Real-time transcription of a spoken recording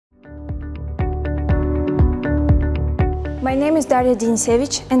My name is Daria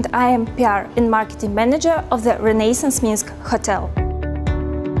Denisevich and I am PR and Marketing Manager of the Renaissance Minsk Hotel.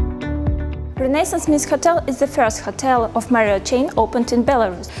 Renaissance Minsk Hotel is the first hotel of Marriott chain opened in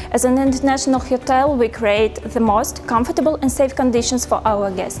Belarus. As an international hotel, we create the most comfortable and safe conditions for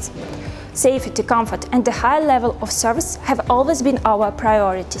our guests. Safety, comfort and a high level of service have always been our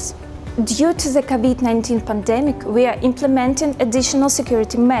priorities. Due to the COVID-19 pandemic, we are implementing additional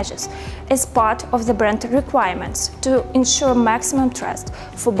security measures as part of the brand requirements to ensure maximum trust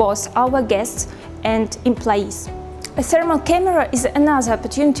for both our guests and employees. A thermal camera is another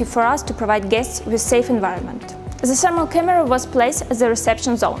opportunity for us to provide guests with a safe environment. The thermal camera was placed at the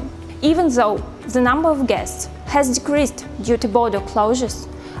reception zone. Even though the number of guests has decreased due to border closures,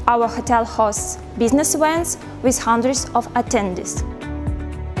 our hotel hosts business events with hundreds of attendees.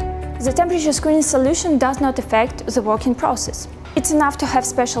 The temperature screening solution does not affect the working process. It's enough to have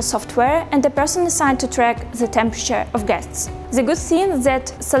special software and a person assigned to track the temperature of guests. The good thing is that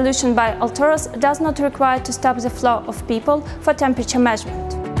solution by Alturas does not require to stop the flow of people for temperature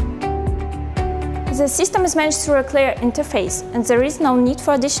measurement. The system is managed through a clear interface and there is no need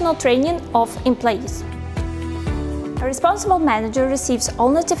for additional training of employees. A responsible manager receives all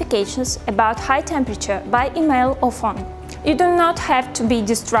notifications about high temperature by email or phone. You do not have to be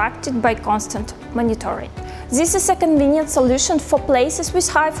distracted by constant monitoring. This is a convenient solution for places with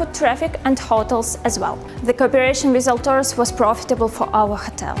high foot traffic and hotels as well. The cooperation with Alturas was profitable for our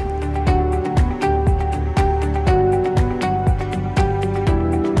hotel.